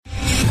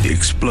The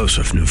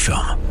explosive new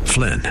film,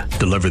 Flynn,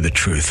 deliver the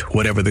truth,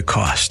 whatever the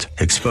cost,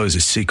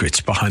 exposes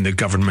secrets behind the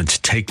government's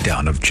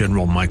takedown of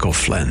General Michael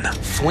Flynn.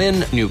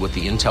 Flynn knew what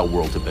the intel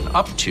world had been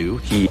up to.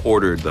 He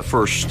ordered the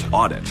first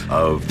audit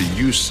of the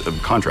use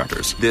of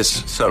contractors.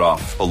 This set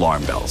off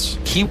alarm bells.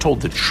 He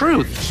told the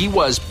truth. He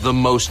was the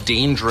most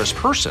dangerous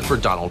person for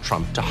Donald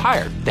Trump to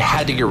hire. They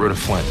had to get rid of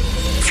Flynn.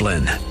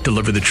 Flynn,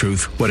 deliver the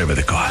truth, whatever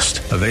the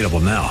cost. Available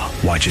now.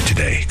 Watch it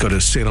today. Go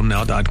to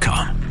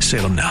salemnow.com.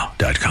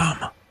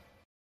 salemnow.com.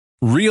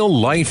 Real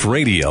Life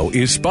Radio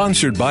is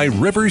sponsored by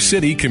River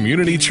City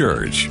Community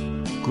Church.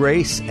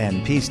 Grace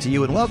and peace to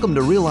you, and welcome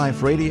to Real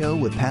Life Radio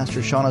with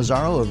Pastor Sean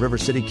Azzaro of River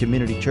City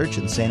Community Church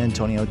in San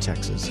Antonio,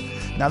 Texas.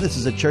 Now, this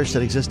is a church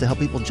that exists to help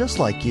people just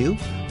like you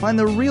find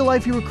the real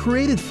life you were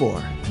created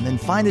for, and then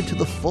find it to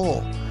the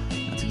full.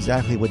 That's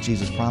exactly what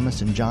Jesus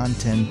promised in John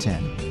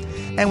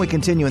 10:10. And we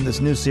continue in this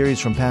new series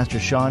from Pastor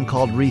Sean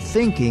called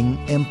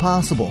Rethinking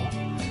Impossible.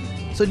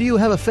 So do you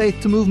have a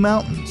faith to move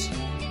mountains?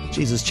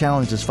 Jesus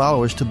challenged his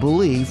followers to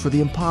believe for the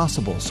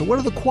impossible. So what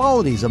are the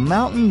qualities of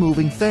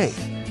mountain-moving faith?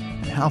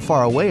 And how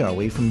far away are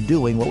we from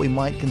doing what we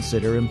might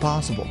consider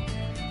impossible?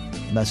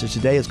 The message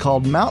today is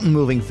called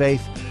Mountain-Moving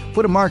Faith.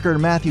 Put a marker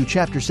in Matthew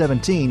chapter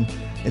 17.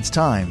 It's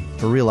time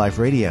for Real Life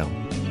Radio.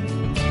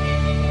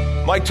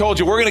 Mike told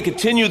you we're going to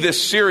continue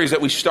this series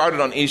that we started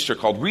on Easter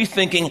called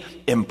Rethinking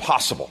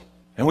Impossible.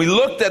 And we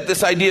looked at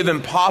this idea of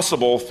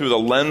impossible through the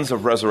lens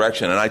of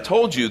resurrection. And I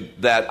told you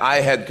that I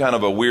had kind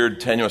of a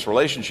weird, tenuous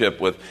relationship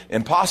with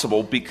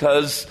impossible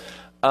because,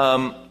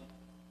 I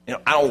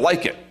don't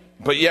like it.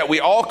 But yet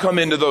we all come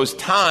into those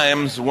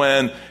times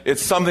when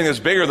it's something that's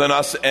bigger than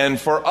us. And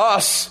for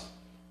us,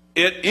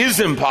 it is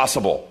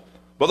impossible.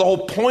 But the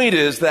whole point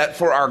is that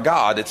for our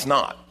God, it's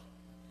not.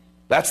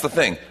 That's the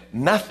thing.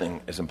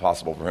 Nothing is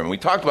impossible for him. We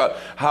talked about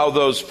how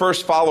those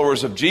first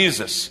followers of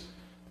Jesus,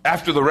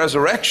 after the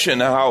resurrection,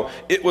 how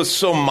it was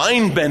so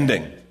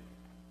mind-bending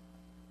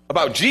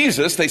about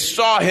Jesus. They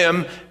saw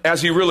him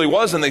as he really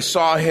was, and they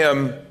saw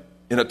him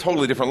in a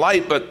totally different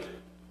light. But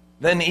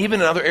then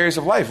even in other areas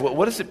of life,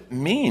 what does it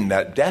mean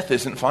that death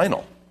isn't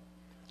final?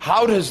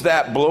 How does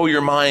that blow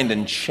your mind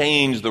and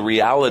change the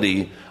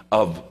reality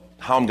of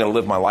how I'm going to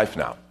live my life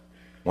now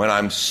when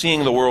I'm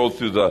seeing the world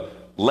through the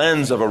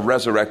lens of a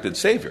resurrected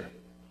Savior?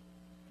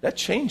 That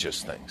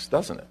changes things,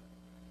 doesn't it?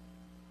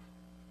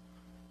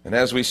 And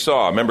as we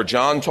saw, remember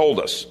John told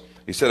us,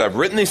 he said, I've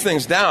written these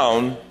things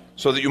down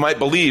so that you might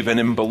believe, and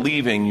in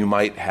believing you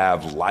might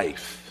have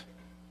life.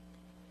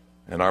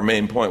 And our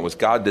main point was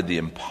God did the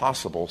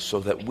impossible so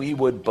that we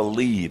would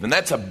believe. And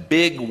that's a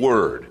big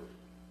word,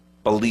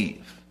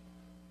 believe.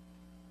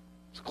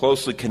 It's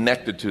closely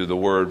connected to the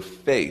word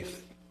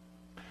faith.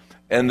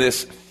 And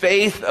this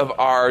faith of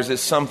ours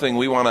is something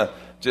we want to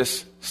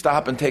just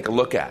stop and take a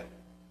look at.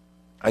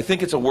 I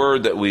think it's a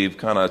word that we've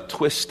kind of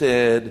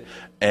twisted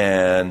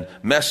and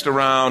messed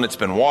around. It's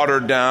been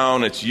watered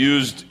down. It's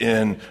used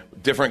in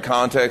different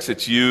contexts.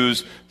 It's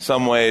used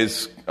some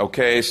ways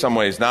okay, some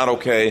ways not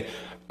okay.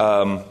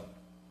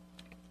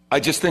 I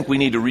just think we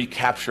need to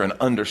recapture and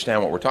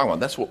understand what we're talking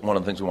about. That's one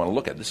of the things we want to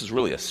look at. This is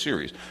really a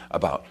series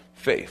about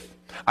faith.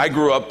 I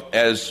grew up,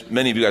 as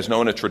many of you guys know,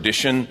 in a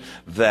tradition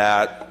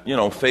that,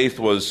 faith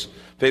was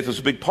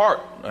a big part.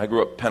 I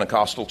grew up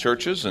Pentecostal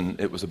churches, and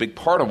it was a big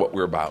part of what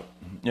we're about.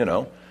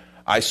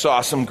 I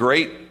saw some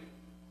great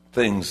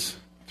things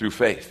through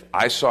faith.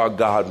 I saw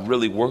God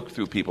really work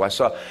through people. I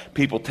saw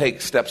people take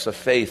steps of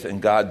faith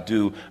and God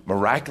do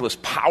miraculous,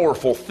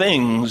 powerful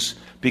things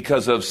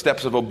because of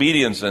steps of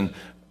obedience and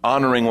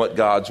honoring what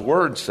God's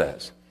word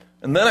says.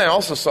 And then I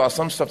also saw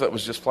some stuff that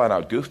was just flat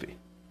out goofy.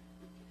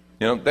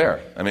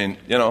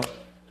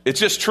 It's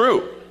just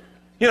true.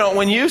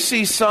 When you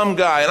see some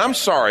guy, and I'm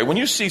sorry, when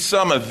you see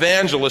some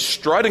evangelist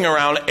strutting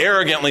around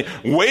arrogantly,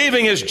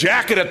 waving his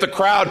jacket at the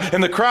crowd,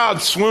 and the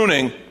crowd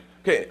swooning,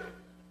 okay,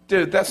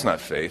 dude, that's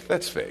not faith,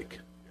 that's fake.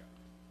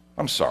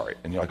 I'm sorry.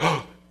 And you're like,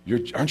 oh,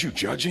 aren't you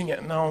judging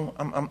it? No,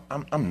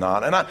 I'm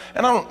not. And I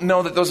don't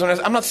know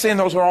that I'm not saying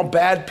those are all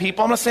bad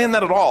people. I'm not saying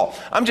that at all.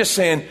 I'm just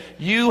saying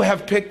you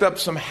have picked up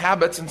some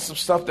habits and some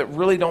stuff that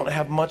really don't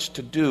have much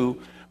to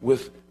do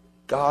with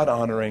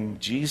God-honoring,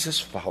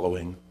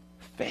 Jesus-following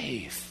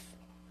faith.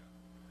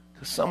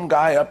 Some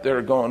guy up there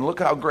going,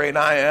 look how great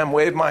I am,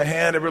 wave my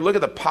hand, look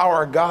at the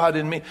power of God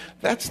in me.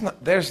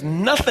 There's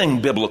nothing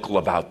biblical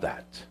about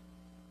that.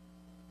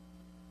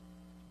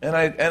 And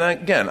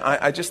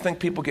I just think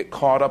people get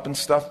caught up in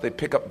stuff. They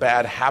pick up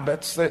bad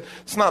habits.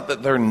 It's not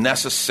that they're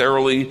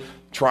necessarily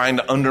trying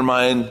to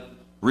undermine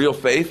real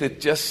faith.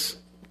 It just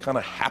kind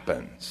of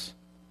happens.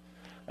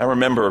 I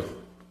remember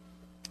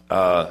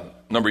a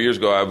number of years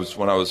ago,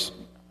 when I was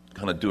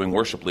kind of doing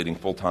worship leading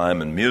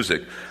full-time and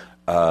music,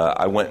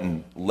 I went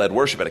and led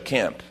worship at a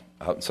camp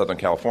out in Southern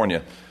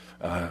California.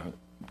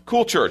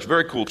 Cool church,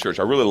 very cool church.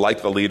 I really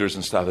liked the leaders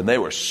and stuff, and they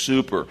were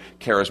super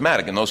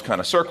charismatic in those kind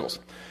of circles.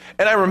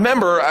 And I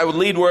remember I would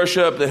lead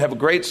worship, they'd have a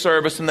great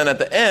service, and then at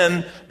the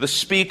end, the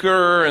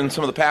speaker and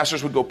some of the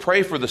pastors would go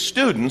pray for the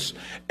students,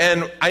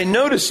 and I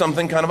noticed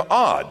something kind of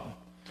odd.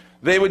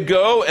 They would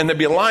go, and there'd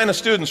be a line of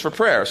students for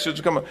prayer.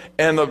 Students would come,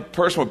 and the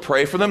person would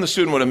pray for them. The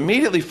student would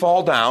immediately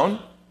fall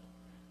down,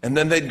 and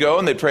then they'd go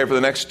and they'd pray for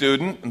the next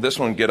student, and this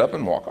one would get up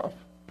and walk off.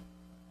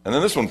 And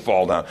then this one would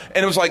fall down.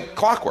 And it was like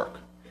clockwork.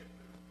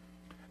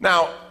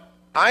 Now,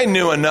 I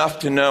knew enough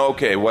to know,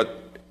 okay, what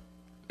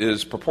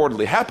is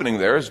purportedly happening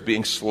there is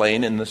being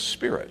slain in the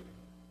Spirit.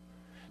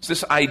 It's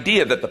this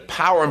idea that the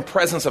power and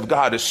presence of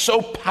God is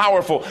so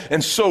powerful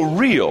and so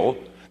real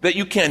that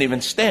you can't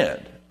even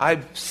stand.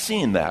 I've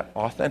seen that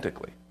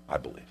authentically, I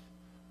believe.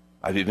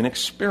 I've even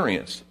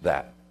experienced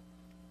that.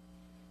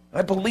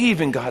 I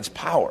believe in God's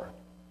power.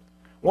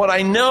 What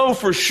I know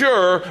for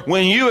sure,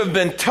 when you have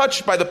been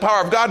touched by the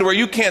power of God to where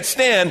you can't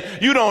stand,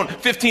 you don't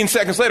 15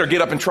 seconds later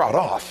get up and trot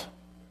off.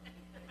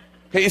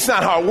 Okay, it's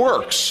not how it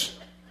works.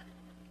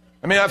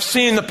 I mean, I've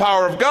seen the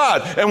power of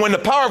God, and when the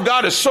power of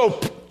God is so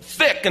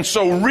thick and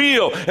so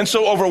real and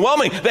so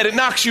overwhelming that it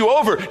knocks you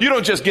over, you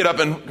don't just get up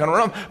and kind of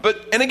run.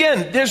 And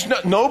again,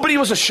 nobody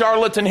was a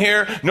charlatan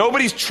here.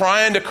 Nobody's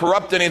trying to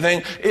corrupt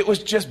anything. It was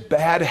just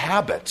bad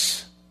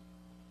habits.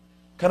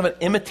 Kind of an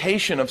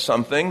imitation of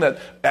something that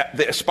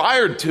they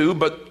aspired to,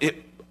 but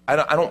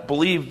I don't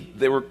believe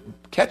they were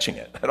catching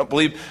it.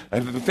 I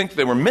think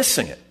they were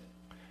missing it.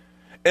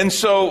 And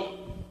so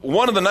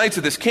one of the nights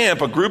at this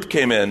camp, a group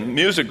came in,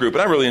 music group,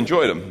 and I really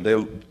enjoyed them. They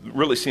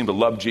really seemed to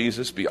love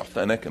Jesus, be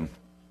authentic, and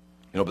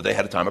but they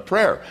had a time of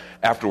prayer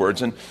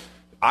afterwards. And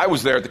I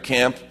was there at the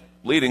camp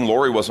leading.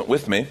 Lori wasn't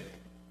with me.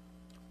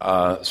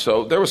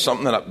 So there was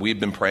something that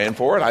we'd been praying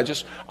for,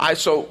 and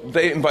so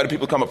they invited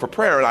people to come up for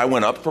prayer, and I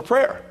went up for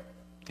prayer,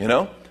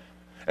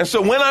 And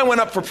so when I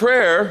went up for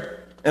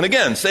prayer, and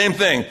again, same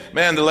thing,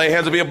 man, to lay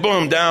hands would be a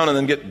boom, down, and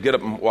then get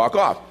up and walk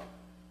off.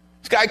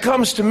 This guy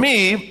comes to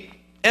me,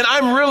 and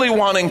I'm really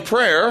wanting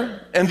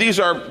prayer, and these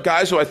are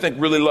guys who I think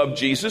really love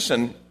Jesus,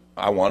 and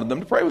I wanted them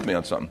to pray with me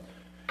on something.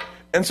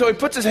 And so he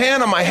puts his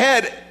hand on my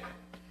head,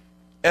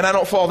 and I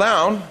don't fall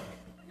down.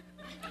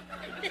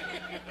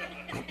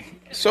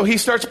 So he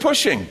starts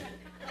pushing.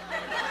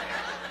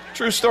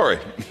 True story.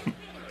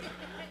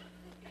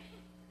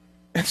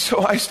 And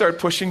so I start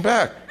pushing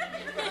back.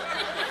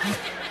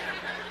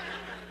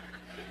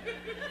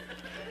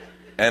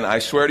 And I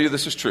swear to you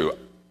this is true.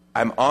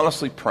 I'm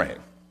honestly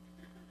praying.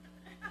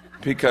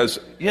 Because,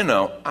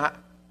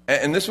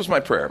 and this was my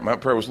prayer. My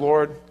prayer was,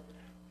 Lord,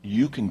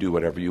 you can do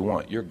whatever you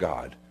want. You're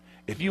God.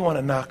 If you want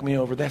to knock me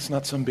over, that's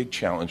not some big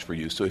challenge for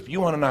you. So if you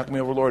want to knock me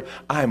over, Lord,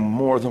 I'm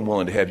more than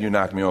willing to have you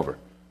knock me over.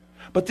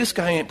 But this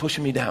guy ain't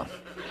pushing me down.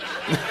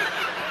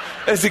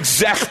 That's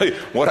exactly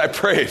what I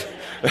prayed.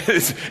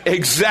 It's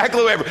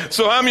exactly what I prayed.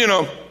 So I'm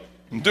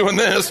doing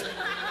this.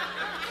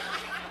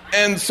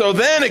 And so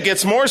then it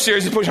gets more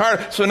serious. He pushes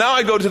harder. So now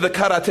I go to the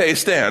karate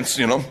stance,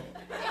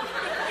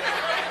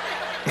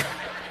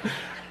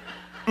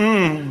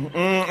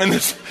 and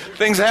this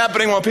thing's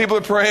happening while people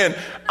are praying.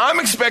 I'm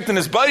expecting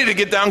his buddy to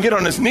get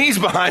on his knees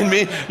behind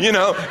me,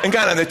 and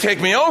kind of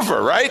take me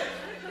over, right?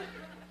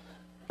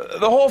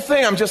 The whole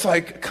thing, I'm just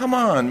like, come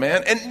on,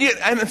 man.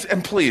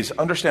 And please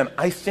understand,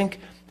 I think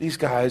these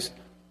guys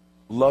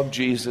love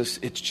Jesus.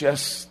 It's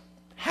just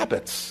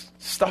habits,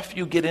 stuff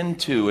you get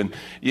into, and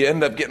you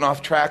end up getting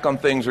off track on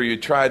things, or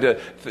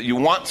you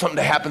want something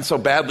to happen so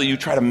badly, you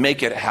try to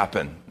make it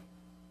happen.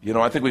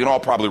 I think we can all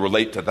probably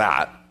relate to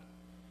that.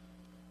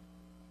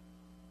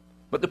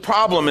 But the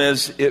problem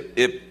is,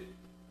 it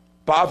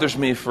bothers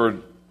me for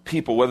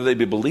people, whether they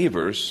be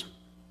believers,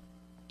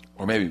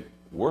 or maybe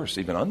worse,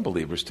 even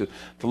unbelievers, to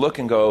look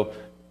and go,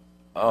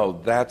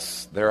 oh,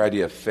 that's their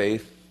idea of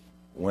faith,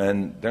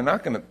 when they're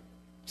not going to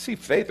see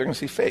faith, they're going to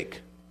see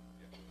fake.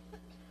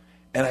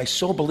 And I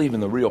so believe in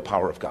the real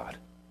power of God.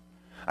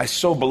 I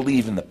so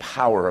believe in the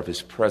power of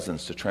his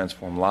presence to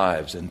transform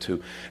lives and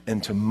to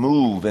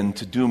move and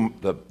to do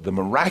the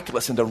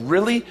miraculous and to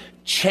really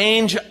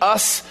change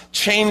us,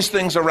 change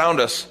things around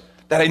us,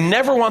 that I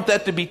never want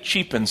that to be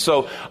cheapened.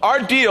 So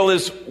our deal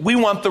is we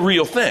want the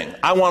real thing.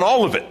 I want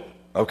all of it,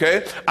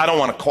 okay? I don't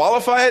want to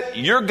qualify it.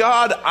 You're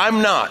God,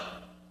 I'm not.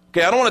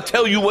 Okay, I don't want to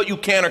tell you what you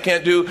can or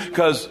can't do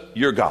because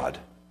you're God.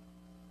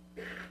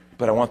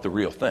 But I want the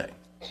real thing.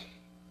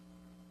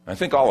 I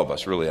think all of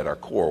us really at our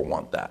core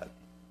want that.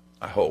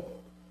 I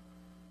hope.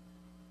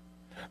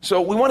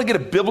 So we want to get a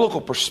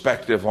biblical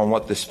perspective on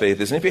what this faith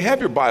is. And if you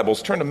have your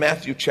Bibles, turn to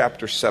Matthew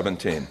chapter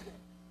 17.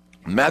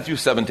 Matthew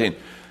 17.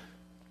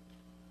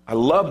 I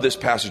love this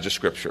passage of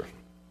Scripture.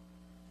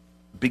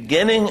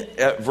 Beginning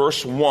at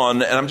verse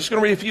 1, and I'm just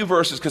going to read a few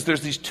verses because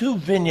there's these two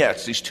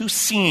vignettes, these two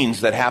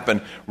scenes that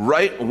happen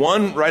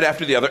one right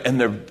after the other, and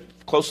they're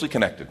closely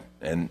connected.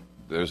 And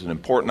there's an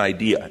important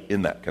idea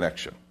in that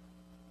connection.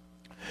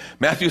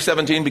 Matthew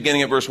 17,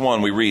 beginning at verse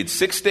 1, we read,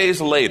 6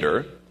 days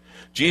later,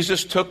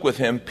 Jesus took with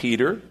him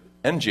Peter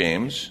and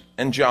James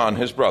and John,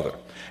 his brother,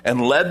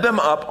 and led them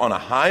up on a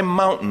high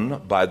mountain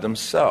by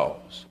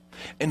themselves.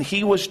 And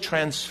he was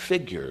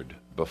transfigured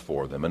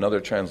before them.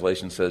 Another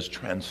translation says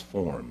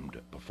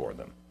transformed before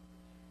them.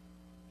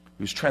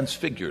 He was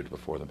transfigured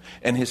before them.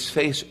 And his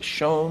face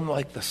shone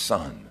like the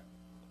sun.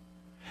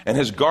 And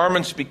his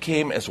garments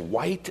became as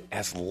white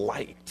as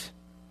light.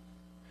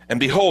 And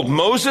behold,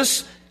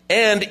 Moses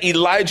and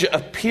Elijah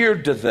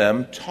appeared to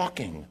them,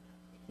 talking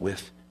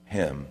with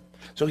him.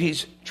 So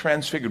he's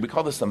transfigured. We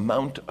call this the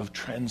Mount of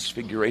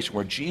Transfiguration,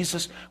 where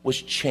Jesus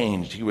was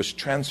changed. He was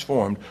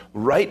transformed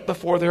right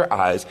before their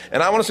eyes.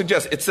 And I want to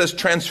suggest, it says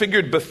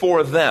transfigured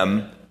before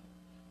them.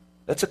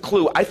 That's a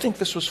clue. I think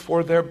this was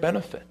for their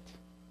benefit.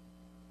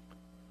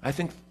 I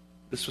think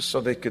this was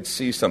so they could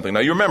see something. Now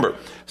you remember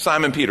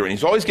Simon Peter, and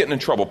he's always getting in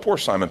trouble. Poor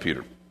Simon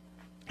Peter.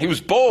 He was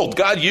bold.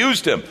 God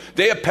used him.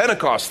 Day of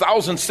Pentecost,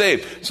 thousands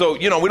saved. So,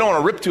 we don't want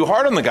to rip too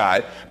hard on the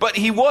guy, but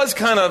he was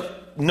kind of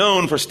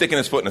known for sticking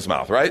his foot in his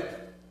mouth, right?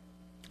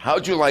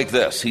 How'd you like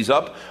this? He's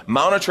up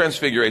Mount of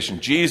Transfiguration.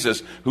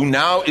 Jesus, who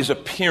now is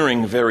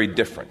appearing very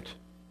different.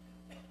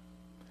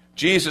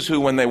 Jesus, who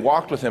when they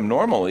walked with him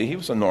normally, he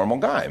was a normal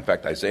guy. In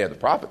fact, Isaiah the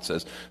prophet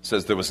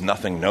says there was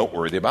nothing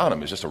noteworthy about him.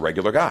 He was just a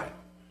regular guy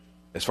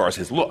as far as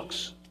his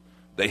looks.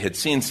 They had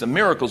seen some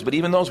miracles, but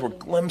even those were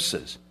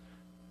glimpses.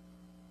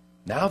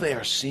 Now they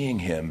are seeing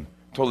him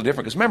totally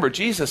different. Because remember,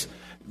 Jesus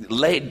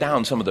laid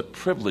down some of the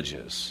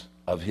privileges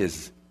of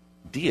his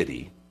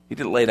deity. He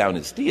didn't lay down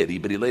his deity,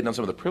 but he laid down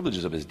some of the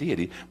privileges of his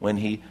deity when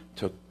he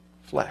took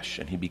flesh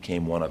and he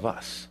became one of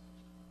us.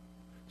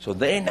 So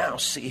they now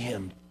see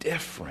him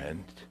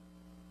different.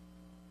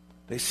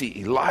 They see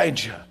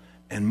Elijah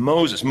and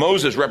Moses.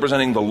 Moses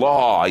representing the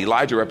law,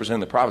 Elijah representing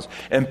the prophets.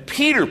 And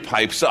Peter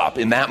pipes up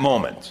in that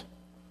moment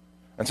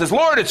and says,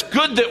 Lord, it's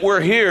good that we're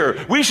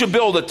here. We should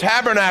build a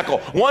tabernacle,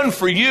 one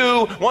for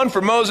you, one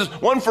for Moses,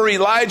 one for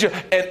Elijah.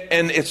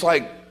 And it's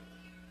like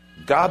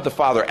God the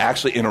Father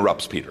actually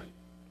interrupts Peter.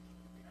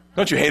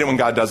 Don't you hate it when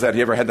God does that?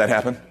 You ever had that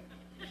happen?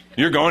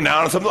 You're going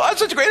down and something, that's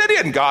such a great idea,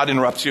 and God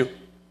interrupts you.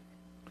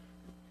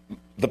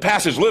 The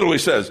passage literally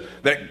says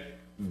that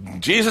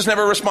Jesus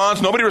never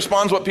responds. Nobody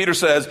responds what Peter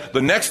says.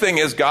 The next thing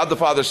is God the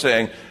Father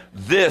saying,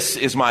 this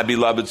is my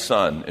beloved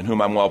Son in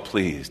whom I'm well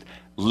pleased.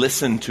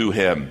 Listen to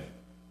him.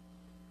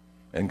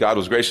 And God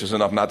was gracious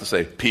enough not to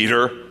say,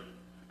 Peter.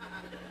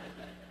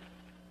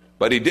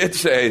 But he did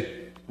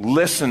say,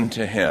 listen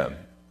to him.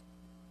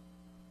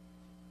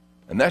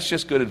 And that's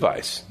just good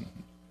advice.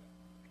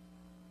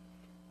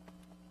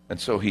 And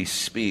so he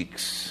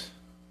speaks.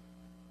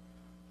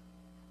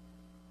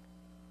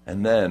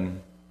 And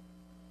then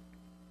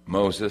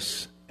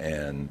Moses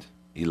and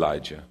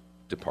Elijah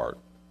depart.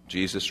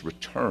 Jesus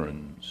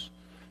returns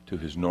to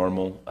his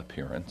normal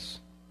appearance.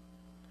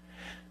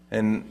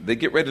 And they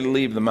get ready to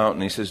leave the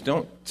mountain. He says,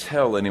 don't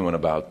tell anyone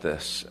about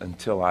this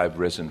until I've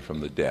risen from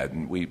the dead.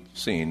 And we've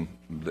seen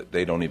that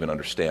they don't even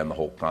understand the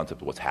whole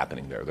concept of what's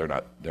happening there.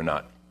 They're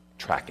not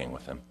tracking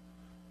with him.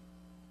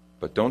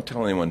 But don't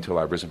tell anyone until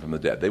I've risen from the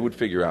dead. They would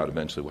figure out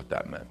eventually what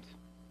that meant.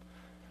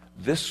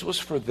 This was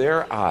for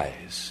their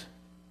eyes.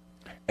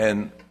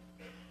 And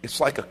it's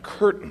like a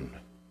curtain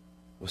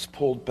was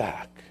pulled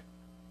back.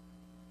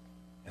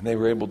 And they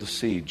were able to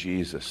see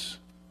Jesus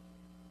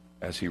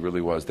as he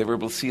really was. They were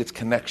able to see its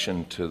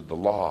connection to the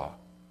law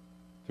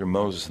through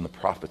Moses and the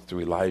prophets,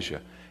 through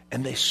Elijah.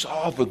 And they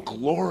saw the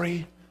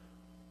glory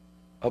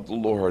of the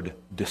Lord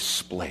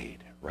displayed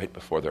right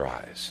before their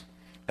eyes.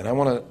 And I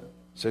want to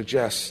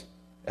suggest,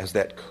 as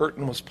that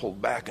curtain was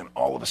pulled back and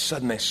all of a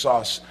sudden they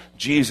saw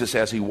Jesus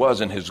as he was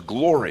in his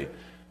glory,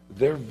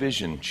 their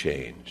vision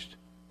changed.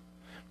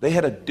 They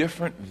had a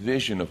different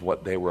vision of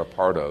what they were a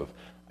part of,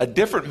 a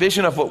different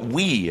vision of what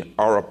we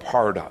are a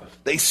part of.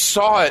 They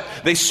saw it,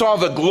 they saw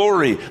the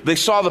glory, they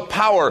saw the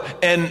power,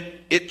 and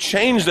it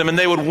changed them. And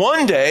they would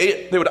one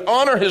day, they would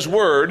honor his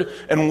word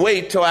and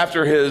wait till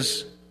after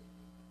his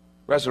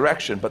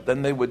resurrection, but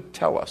then they would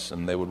tell us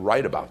and they would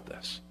write about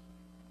this.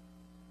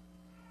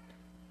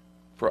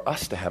 For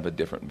us to have a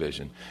different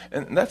vision.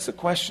 And that's the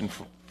question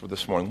for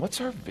this morning. What's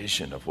our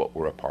vision of what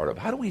we're a part of?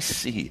 How do we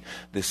see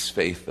this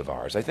faith of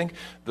ours? I think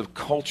the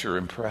culture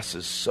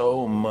impresses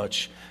so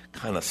much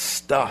kind of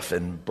stuff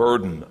and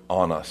burden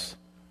on us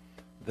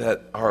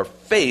that our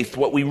faith,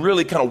 what we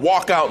really kind of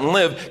walk out and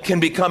live, can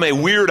become a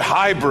weird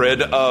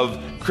hybrid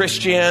of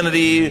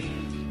Christianity,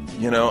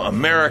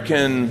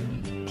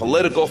 American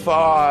political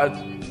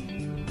thought,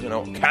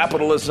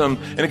 capitalism,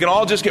 and it can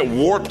all just get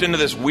warped into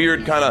this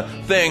weird kind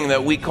of thing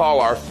that we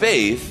call our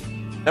faith.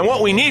 And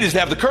what we need is to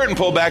have the curtain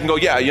pulled back and go,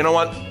 yeah, you know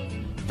what?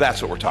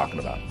 That's what we're talking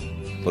about.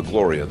 The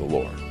glory of the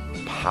Lord,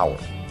 the power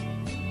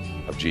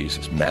of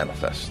Jesus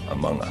manifest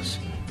among us.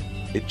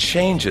 It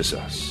changes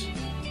us.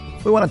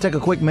 We want to take a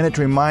quick minute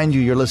to remind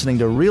you you're listening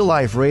to Real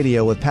Life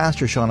Radio with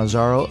Pastor Sean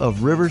Azzaro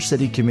of River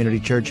City Community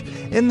Church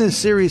in this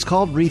series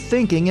called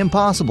Rethinking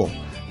Impossible,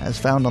 as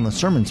found on the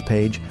sermons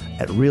page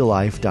at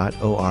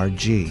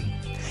reallife.org.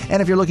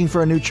 And if you're looking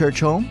for a new church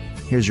home,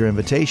 here's your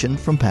invitation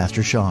from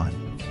Pastor Sean.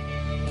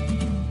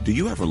 Do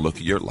you ever look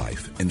at your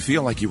life and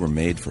feel like you were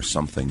made for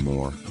something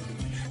more?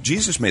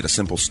 Jesus made a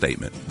simple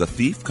statement. The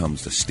thief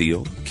comes to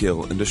steal,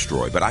 kill, and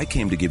destroy, but I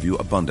came to give you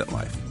abundant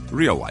life,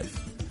 real life.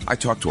 I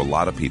talk to a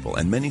lot of people,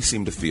 and many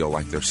seem to feel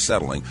like they're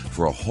settling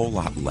for a whole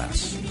lot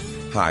less.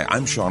 Hi,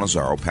 I'm Sean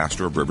Azzaro,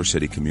 pastor of River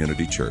City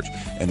Community Church,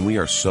 and we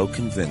are so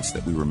convinced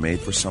that we were made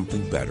for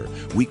something better.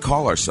 We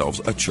call ourselves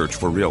a church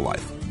for real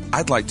life.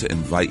 I'd like to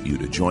invite you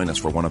to join us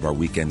for one of our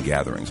weekend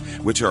gatherings,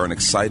 which are an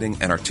exciting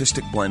and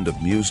artistic blend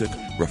of music,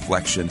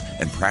 reflection,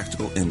 and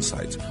practical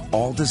insights,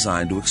 all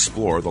designed to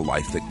explore the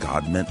life that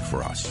God meant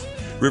for us.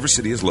 River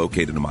City is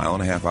located 1.5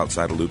 miles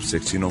outside of Loop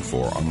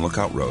 1604 on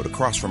Lookout Road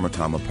across from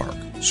Otama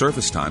Park.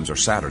 Service times are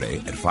Saturday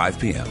at 5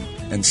 p.m.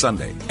 and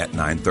Sunday at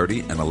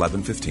 9:30 and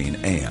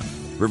 11:15 a.m.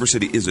 River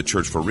City is a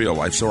church for real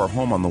life, so our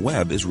home on the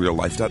web is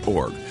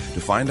reallife.org.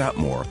 To find out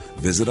more,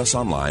 visit us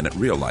online at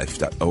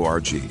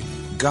reallife.org.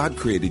 God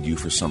created you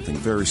for something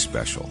very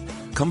special.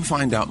 Come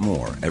find out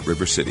more at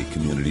River City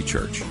Community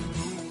Church.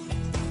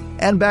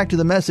 And back to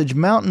the message,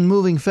 Mountain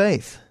Moving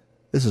Faith.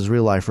 This is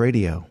Real Life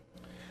Radio.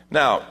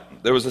 Now,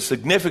 there was a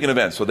significant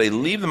event. So they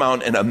leave the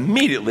mountain and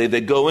immediately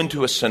they go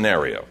into a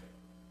scenario.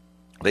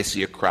 They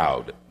see a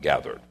crowd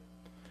gathered.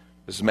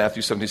 This is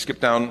Matthew 17. Skip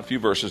down a few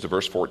verses to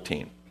verse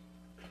 14.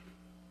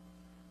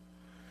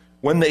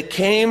 When they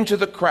came to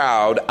the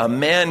crowd, a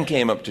man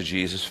came up to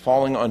Jesus,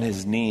 falling on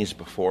his knees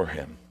before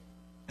him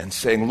and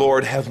saying,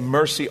 "Lord, have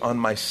mercy on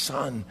my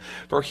son,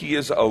 for he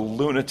is a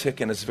lunatic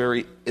and is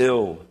very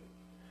ill.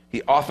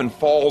 He often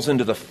falls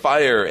into the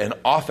fire and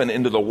often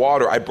into the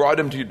water. I brought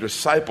him to your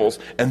disciples,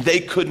 and they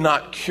could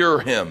not cure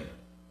him."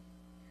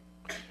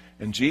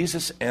 And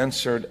Jesus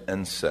answered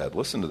and said,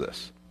 listen to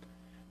this,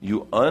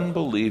 "You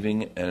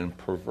unbelieving and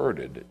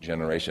perverted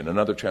generation."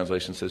 Another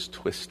translation says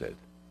twisted.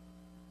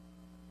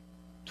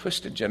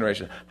 Twisted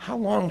generation. How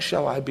long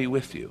shall I be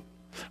with you?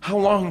 How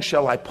long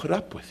shall I put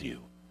up with you?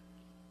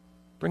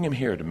 Bring him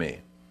here to me.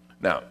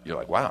 Now, you're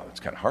like, wow,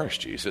 that's kind of harsh,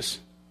 Jesus.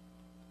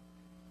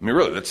 I mean,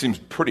 really, that seems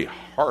pretty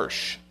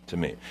harsh to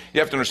me. You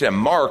have to understand,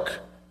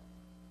 Mark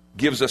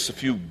gives us a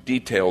few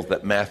details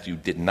that Matthew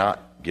did not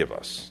give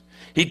us.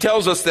 He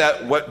tells us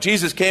that what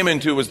Jesus came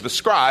into was the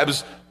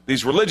scribes,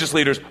 these religious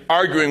leaders,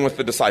 arguing with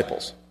the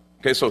disciples.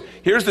 Okay, so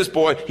here's this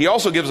boy. He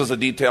also gives us a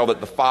detail that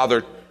the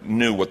father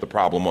knew what the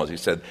problem was. He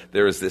said,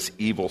 there is this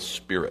evil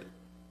spirit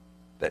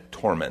that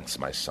torments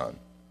my son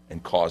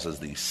and causes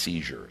these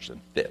seizures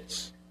and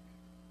fits,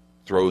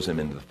 throws him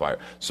into the fire.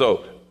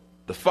 So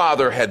the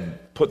father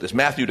had put this.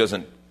 Matthew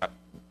doesn't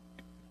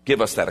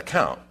give us that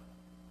account,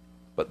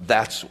 but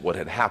that's what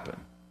had happened.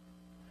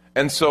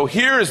 And so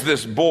here is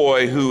this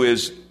boy who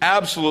is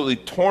absolutely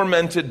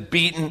tormented,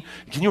 beaten.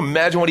 Can you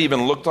imagine what he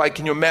even looked like?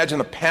 Can you imagine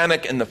the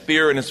panic and the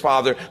fear in his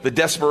father, the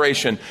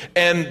desperation?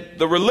 And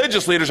the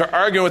religious leaders are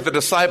arguing with the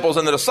disciples,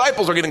 and the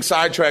disciples are getting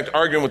sidetracked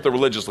arguing with the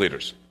religious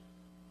leaders.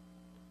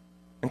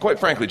 And quite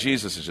frankly,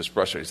 Jesus is just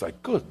frustrated. He's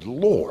like, good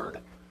Lord.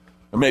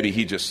 Or maybe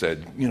he just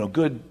said,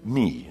 good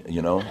me,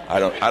 I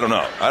don't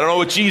know. I don't know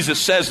what Jesus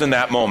says in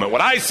that moment.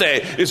 What I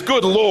say is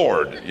good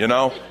Lord,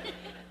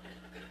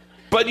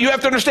 But you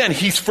have to understand,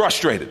 he's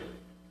frustrated.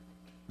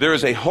 There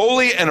is a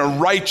holy and a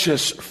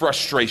righteous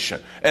frustration.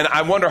 And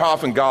I wonder how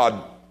often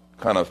God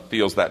kind of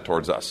feels that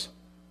towards us.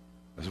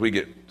 As we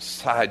get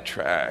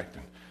sidetracked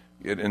and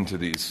get into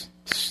these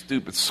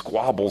stupid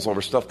squabbles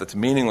over stuff that's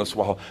meaningless,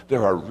 while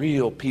there are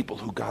real people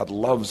who God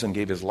loves and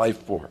gave his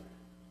life for.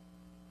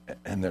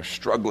 And they're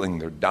struggling,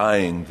 they're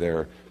dying,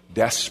 they're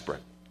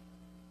desperate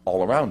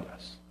all around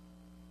us.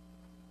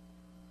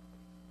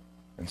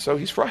 And so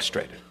he's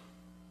frustrated.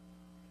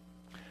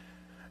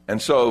 And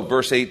so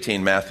verse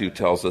 18, Matthew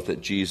tells us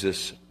that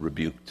Jesus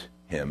rebuked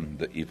him,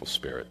 the evil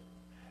spirit.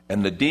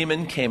 And the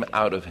demon came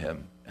out of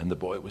him, and the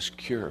boy was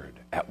cured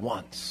at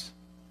once.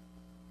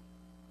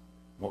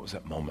 What was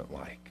that moment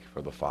like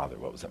for the father?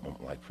 What was that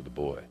moment like for the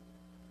boy?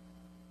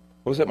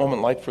 What was that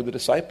moment like for the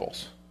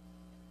disciples?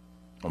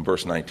 In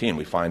verse 19,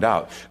 we find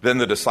out. Then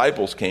the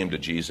disciples came to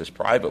Jesus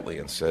privately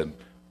and said,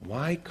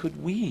 "Why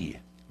could we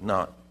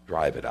not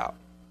drive it out?"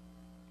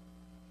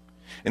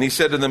 And he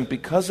said to them,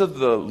 "Because of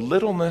the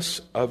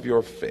littleness of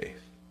your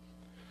faith.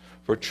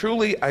 For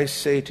truly I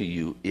say to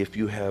you, if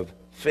you have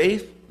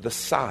faith the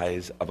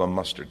size of a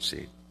mustard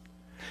seed,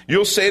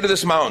 you'll say to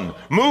this mountain,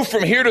 'Move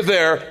from here to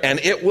there,' and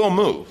it will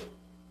move.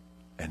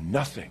 And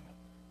nothing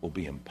will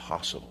be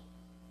impossible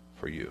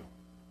for you."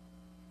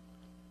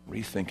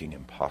 Rethinking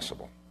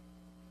impossible.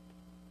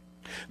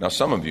 Now,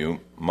 some of you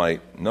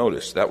might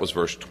notice, that was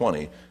verse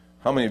 20.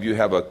 How many of you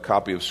have a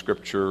copy of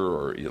Scripture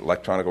or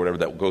electronic or whatever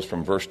that goes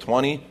from verse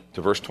 20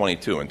 to verse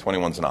 22, and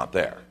 21's not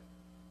there?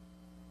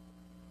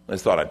 I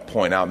just thought I'd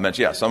point out and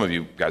mention, yeah, some of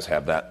you guys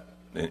have that.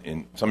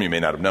 Some of you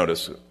may not have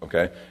noticed,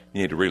 okay?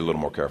 You need to read a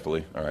little more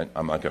carefully, all right?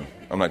 I'm not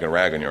gonna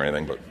rag on you or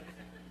anything,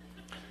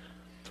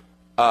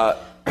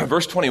 but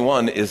verse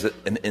 21 is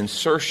an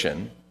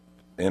insertion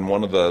in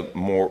one of the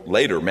more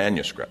later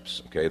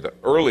manuscripts, okay? The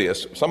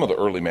earliest, some of the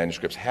early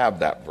manuscripts have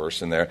that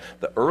verse in there.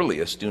 The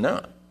earliest do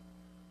not.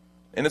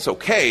 And it's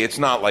okay. It's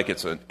not like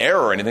it's an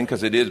error or anything,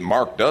 because it is,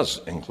 Mark does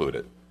include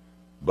it.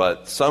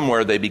 But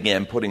somewhere they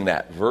began putting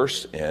that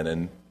verse in,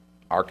 and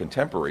our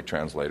contemporary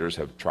translators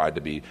have tried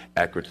to be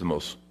accurate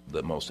to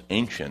the most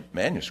ancient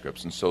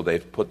manuscripts, and so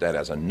they've put that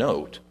as a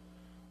note.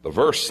 The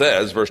verse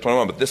says, verse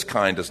 21, "But this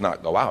kind does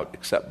not go out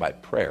except by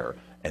prayer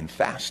and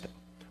fasting,"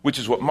 which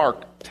is what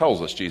Mark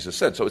tells us Jesus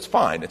said. So it's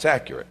fine, it's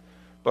accurate.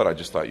 But I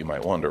just thought you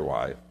might wonder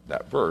why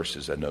that verse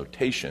is a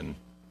notation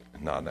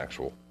and not an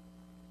actual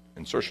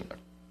insertion there.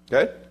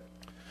 Okay?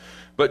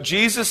 But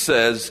Jesus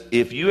says,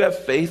 if you have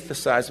faith the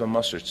size of a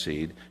mustard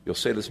seed, you'll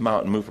say to this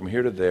mountain, move from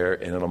here to there,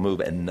 and it'll move,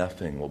 and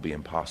nothing will be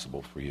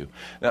impossible for you.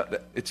 Now,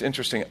 it's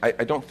interesting. I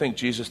don't think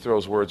Jesus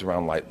throws words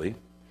around lightly.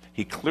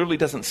 He clearly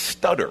doesn't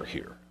stutter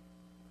here.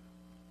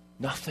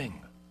 Nothing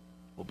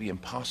will be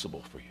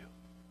impossible for you.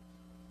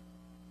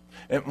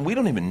 And we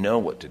don't even know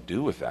what to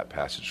do with that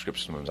passage of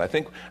Scripture sometimes. I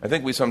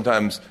think we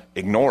sometimes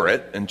ignore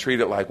it and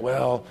treat it like,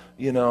 well,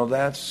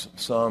 that's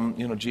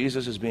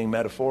Jesus is being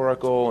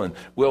metaphorical, and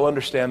we'll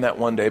understand that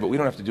one day, but we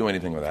don't have to do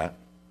anything with that.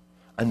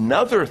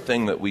 Another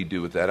thing that we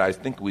do with that, I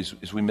think,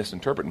 is we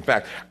misinterpret. In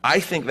fact, I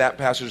think that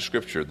passage of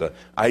Scripture, the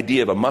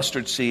idea of a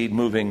mustard seed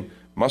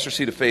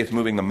of faith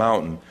moving the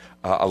mountain,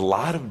 a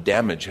lot of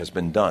damage has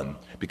been done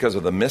because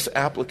of the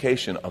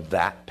misapplication of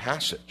that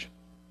passage.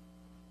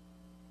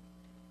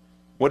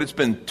 What it's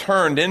been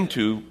turned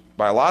into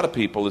by a lot of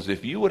people is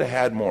if you would have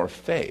had more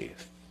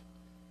faith,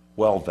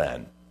 well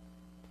then.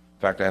 In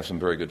fact, I have some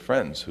very good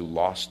friends who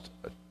lost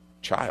a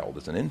child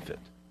as an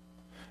infant,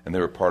 and they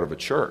were part of a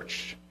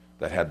church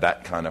that had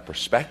that kind of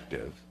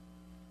perspective.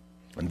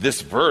 And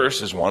this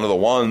verse is one of the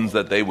ones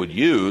that they would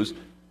use,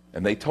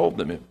 and they told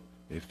them,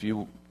 if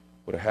you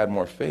would have had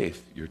more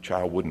faith, your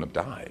child wouldn't have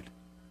died.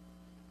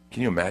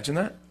 Can you imagine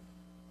that?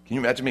 Can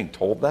you imagine being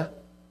told that?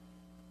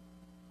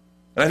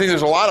 And I think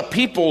there's a lot of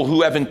people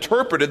who have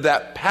interpreted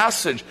that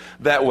passage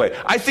that way.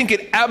 I think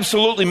it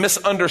absolutely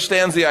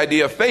misunderstands the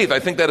idea of faith. I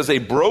think that is a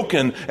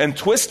broken and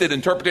twisted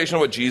interpretation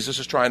of what Jesus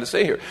is trying to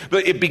say here.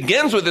 But it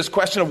begins with this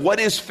question of what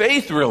is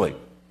faith really?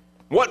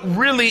 What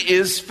really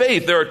is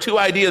faith? There are two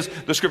ideas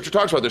the Scripture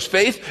talks about. There's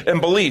faith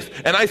and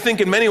belief. And I think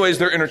in many ways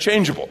they're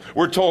interchangeable.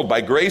 We're told by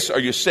grace are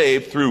you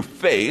saved through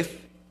faith.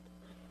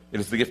 It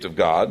is the gift of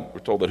God.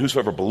 We're told that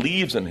whosoever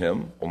believes in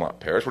him will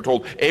not perish. We're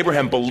told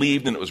Abraham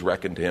believed and it was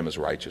reckoned to him as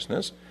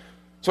righteousness.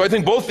 So I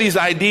think both these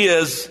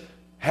ideas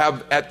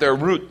have at their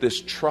root this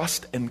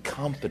trust and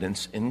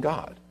confidence in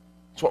God.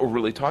 That's what we're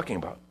really talking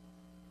about.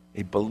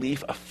 A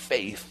belief, a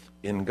faith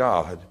in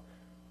God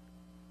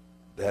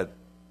that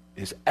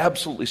is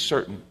absolutely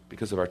certain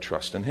because of our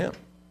trust in him.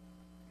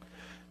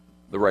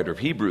 The writer of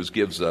Hebrews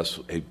gives us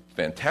a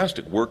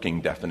fantastic working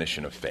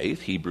definition of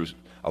faith. Hebrews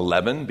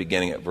 11,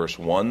 beginning at verse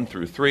 1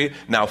 through 3.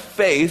 Now,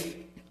 faith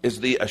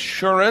is the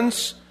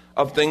assurance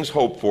of things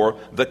hoped for,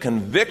 the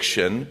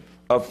conviction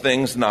of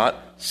things not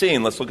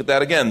seen. Let's look at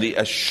that again. The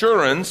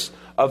assurance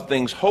of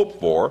things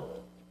hoped for,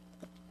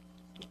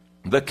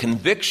 the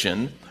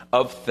conviction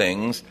of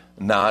things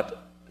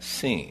not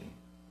seen.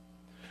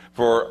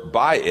 For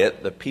by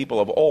it the people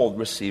of old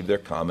received their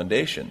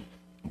commendation.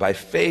 By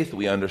faith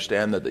we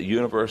understand that the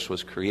universe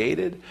was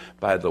created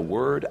by the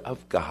word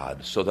of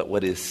God, so that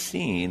what is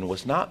seen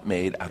was not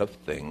made out of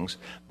things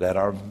that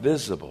are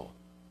visible.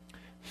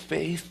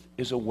 Faith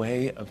is a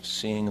way of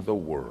seeing the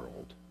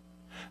world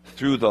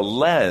through the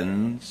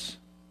lens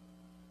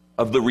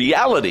of the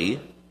reality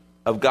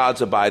of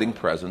God's abiding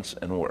presence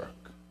and work.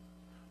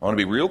 I want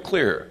to be real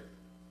clear.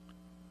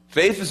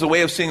 Faith is a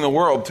way of seeing the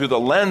world through the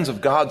lens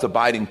of God's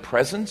abiding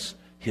presence,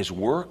 his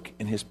work,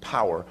 and his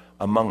power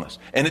among us.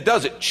 And it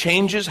does. It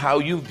changes how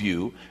you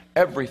view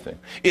everything.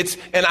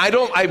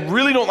 I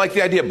really don't like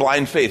the idea of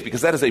blind faith,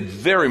 because that is a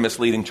very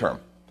misleading term.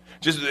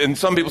 And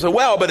some people say,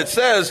 well, but it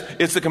says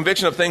it's the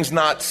conviction of things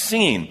not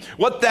seen.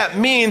 What that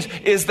means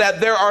is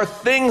that there are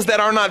things that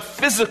are not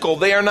physical.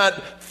 They are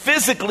not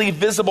physically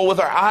visible with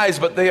our eyes,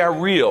 but they are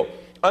real.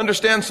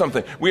 Understand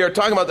something. We are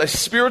talking about a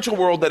spiritual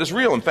world that is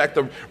real. In fact,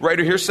 the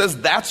writer here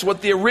says that's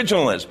what the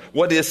original is.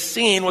 What is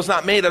seen was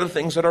not made out of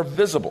things that are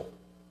visible.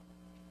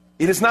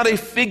 It is not a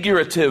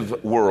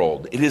figurative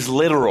world. It is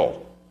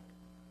literal.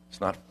 It's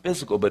not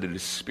physical, but it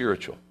is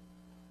spiritual.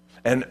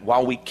 And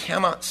while we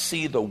cannot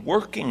see the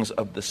workings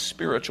of the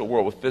spiritual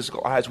world with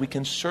physical eyes, we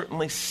can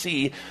certainly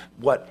see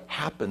what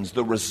happens,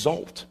 the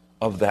result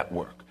of that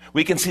work.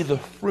 We can see the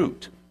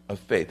fruit of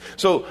faith.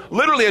 So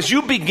literally, as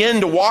you begin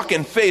to walk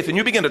in faith and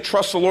you begin to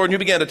trust the Lord and you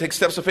begin to take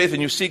steps of faith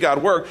and you see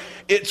God work,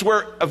 it's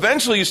where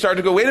eventually you start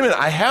to go, wait a minute,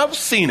 I have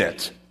seen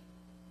it.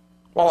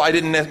 Well, I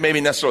didn't maybe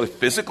necessarily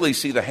physically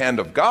see the hand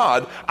of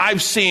God.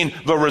 I've seen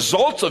the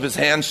results of his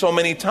hand so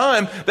many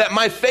times that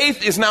my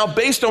faith is now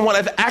based on what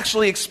I've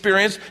actually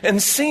experienced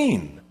and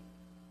seen.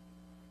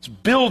 It's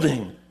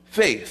building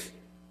faith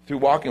through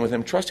walking with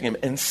him, trusting him,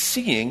 and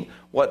seeing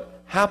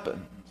what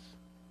happens.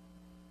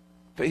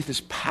 Faith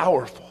is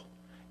powerful.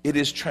 It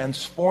is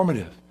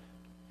transformative.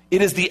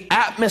 It is the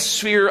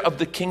atmosphere of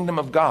the kingdom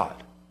of God.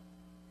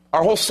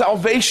 Our whole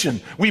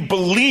salvation, we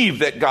believe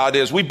that God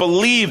is. We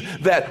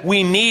believe that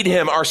we need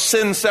him. Our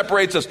sin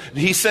separates us.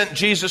 He sent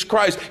Jesus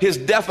Christ. His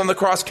death on the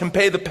cross can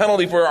pay the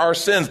penalty for our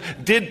sins,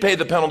 did pay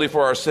the penalty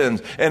for our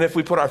sins. And if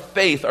we put our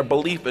faith, our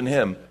belief in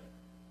him,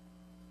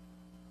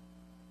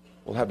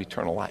 we'll have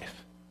eternal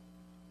life.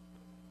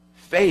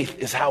 Faith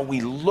is how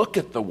we look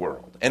at the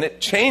world, and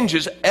it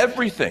changes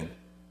everything.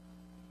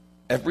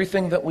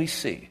 Everything that we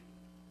see.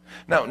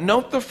 Now,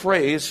 note the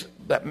phrase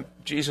that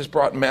Jesus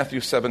brought in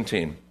Matthew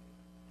 17.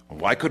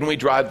 Why couldn't we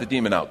drive the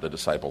demon out? The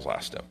disciples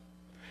asked him.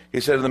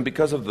 He said to them,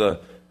 because of the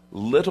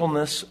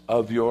littleness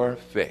of your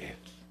faith.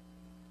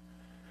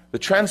 The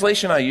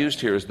translation I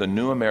used here is the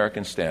New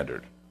American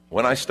Standard.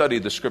 When I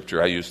studied the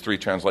scripture, I used 3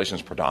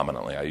 translations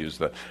predominantly. I used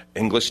the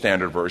English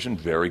Standard Version,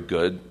 very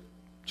good,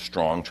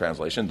 strong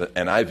translation, the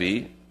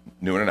NIV,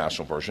 New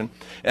International Version,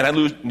 and I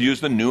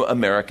used the New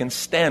American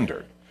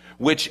Standard,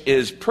 which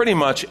is pretty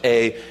much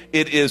it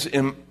is,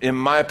 in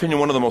my opinion,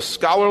 one of the most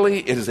scholarly.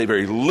 It is a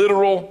very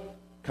literal,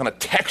 kind of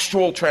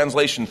textual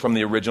translation from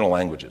the original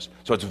languages.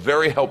 So it's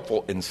very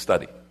helpful in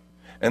study.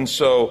 And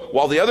so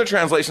while the other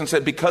translation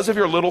said, because of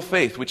your little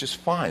faith, which is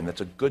fine,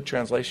 that's a good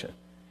translation,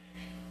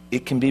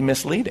 it can be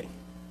misleading.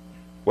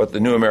 What the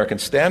New American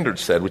Standard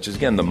said, which is,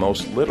 again, the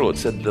most literal, it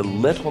said the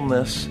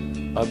littleness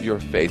of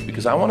your faith.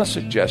 Because I want to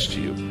suggest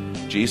to you,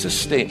 Jesus'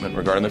 statement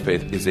regarding their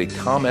faith is a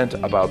comment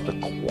about the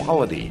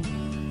quality,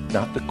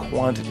 not the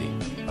quantity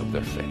of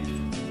their faith.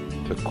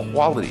 The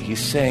quality.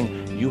 He's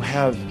saying you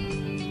have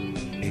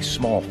a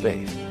small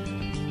faith.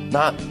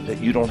 Not that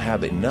you don't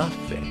have enough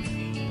faith,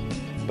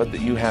 but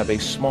that you have a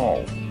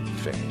small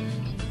faith.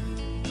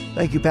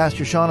 Thank you,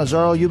 Pastor Sean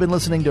Azzaro. You've been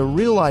listening to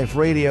Real Life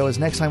Radio, as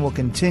next time we'll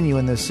continue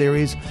in this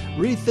series,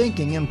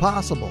 Rethinking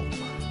Impossible,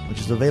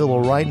 which is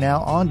available right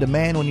now on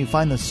demand when you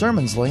find the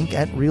sermons link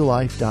at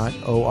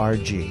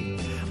reallife.org.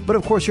 But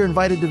of course, you're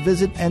invited to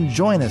visit and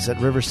join us at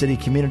River City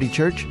Community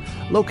Church,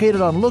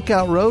 located on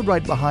Lookout Road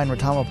right behind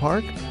Retama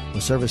Park,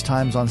 with service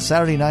times on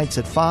Saturday nights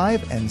at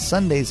 5 and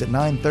Sundays at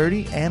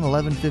 9:30 and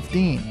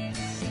 11:15.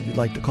 If you'd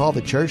like to call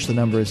the church, the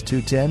number is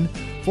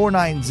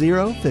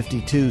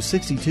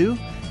 210-490-5262,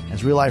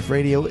 as Real Life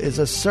Radio is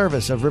a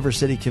service of River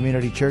City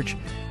Community Church,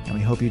 and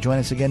we hope you join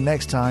us again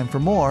next time for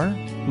more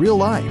Real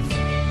Life.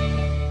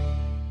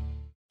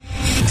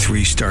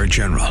 3-star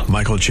General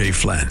Michael J.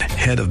 Flynn,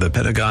 head of the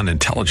Pentagon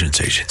Intelligence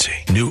Agency,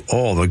 knew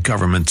all the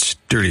government's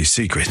dirty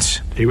secrets.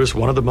 He was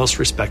one of the most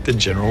respected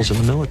generals in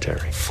the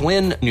military.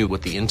 Flynn knew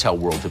what the intel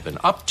world had been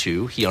up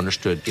to. He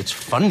understood its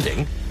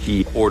funding.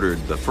 He ordered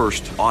the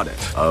first audit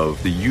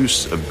of the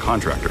use of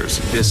contractors.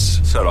 This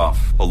set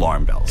off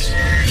alarm bells.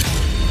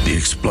 The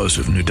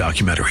explosive new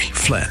documentary,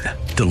 Flynn,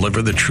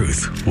 Deliver the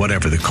Truth,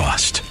 Whatever the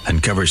Cost,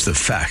 uncovers the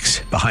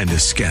facts behind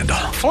this scandal.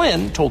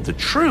 Flynn told the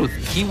truth.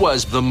 He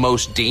was the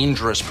most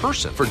dangerous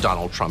person for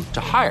Donald Trump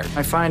to hire.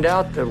 I find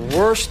out the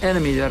worst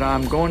enemy that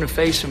I'm going to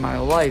face in my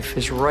life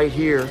is right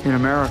here in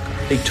America.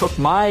 They took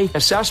my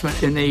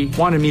assessment and they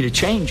wanted me to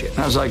change it. And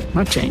I was like, I'm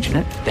not changing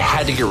it. They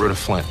had to get rid of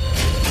Flynn.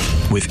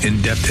 With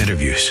in-depth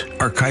interviews,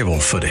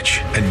 archival footage,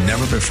 and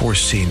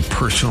never-before-seen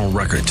personal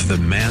records of the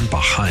man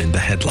behind the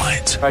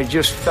headlines. I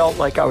just felt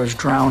like I was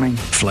drowning.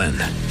 Flynn,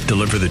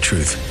 Deliver the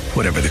Truth,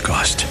 Whatever the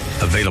Cost.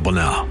 Available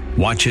now.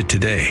 Watch it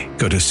today.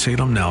 Go to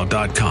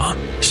salemnow.com.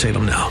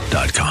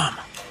 salemnow.com.